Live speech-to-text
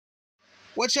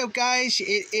What's up, guys?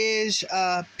 It is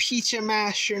Pizza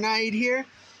Master Knight here.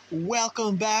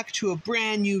 Welcome back to a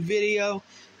brand new video.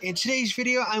 In today's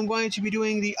video, I'm going to be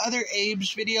doing the other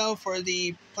Abe's video for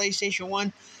the PlayStation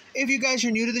 1. If you guys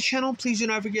are new to the channel, please do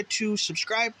not forget to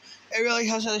subscribe. It really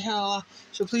helps out the channel a lot.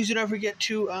 So please do not forget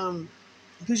to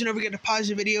pause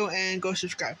the video and go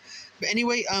subscribe. But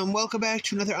anyway, welcome back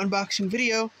to another unboxing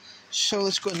video. So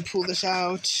let's go ahead and pull this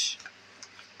out.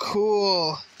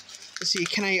 Cool. Let's see,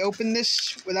 can I open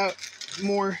this without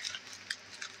needing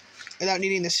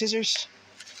the scissors?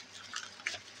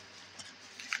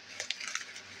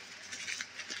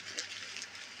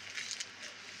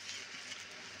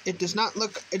 It does not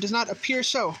appear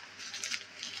so.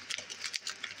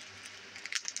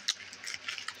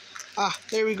 Ah,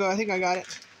 there we go, I think I got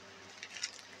it.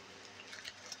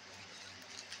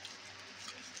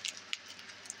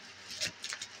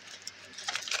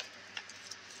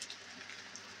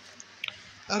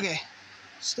 Okay,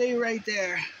 stay right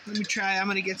there. Let me try. I'm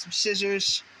gonna get some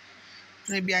scissors.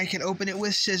 Maybe I can open it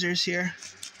with scissors here.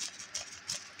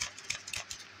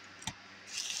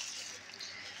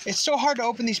 It's so hard to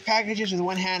open these packages with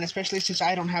one hand, especially since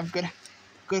I don't have good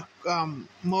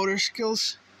motor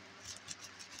skills.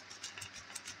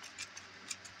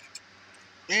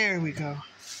 There we go.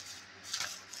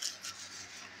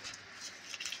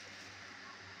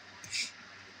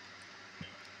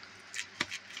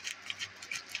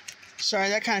 Sorry,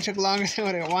 that kind of took longer than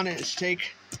what I wanted it to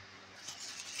take.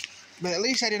 But at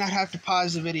least I did not have to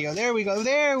pause the video. There we go,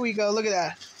 there we go, look at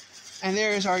that. And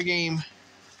there's our game.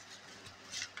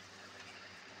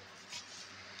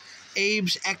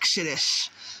 Abe's Exodus.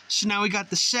 So now we got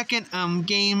the second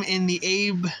game in the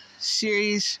Abe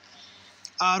series.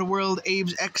 Oddworld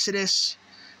Abe's Exodus.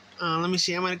 Let me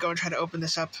see, I'm going to go and try to open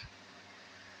this up.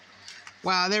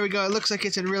 Wow, there we go. It looks like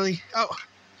it's in really... Oh,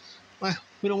 well,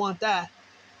 we don't want that.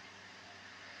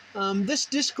 This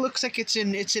disc looks like it's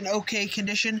in okay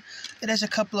condition. It has a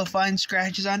couple of fine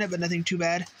scratches on it, but nothing too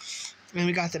bad. And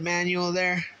we got the manual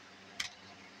there.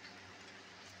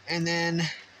 And then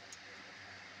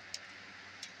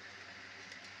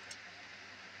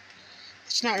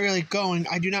it's not really going.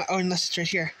 I do not. Oh, unless it's right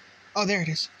here. Oh, there it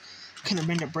is. Couldn't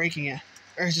end up breaking it.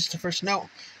 Or is this the first? No,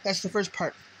 that's the first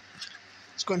part.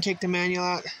 Let's go and take the manual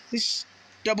out. These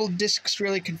double discs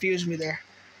really confused me there.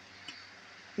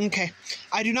 Okay,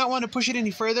 I do not want to push it any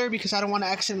further because I don't want to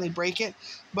accidentally break it.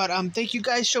 But thank you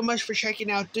guys so much for checking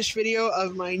out this video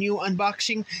of my new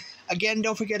unboxing. Again,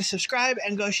 don't forget to subscribe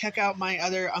and go check out my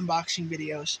other unboxing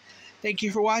videos. Thank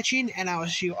you for watching, and I will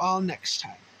see you all next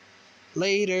time.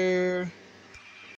 Later.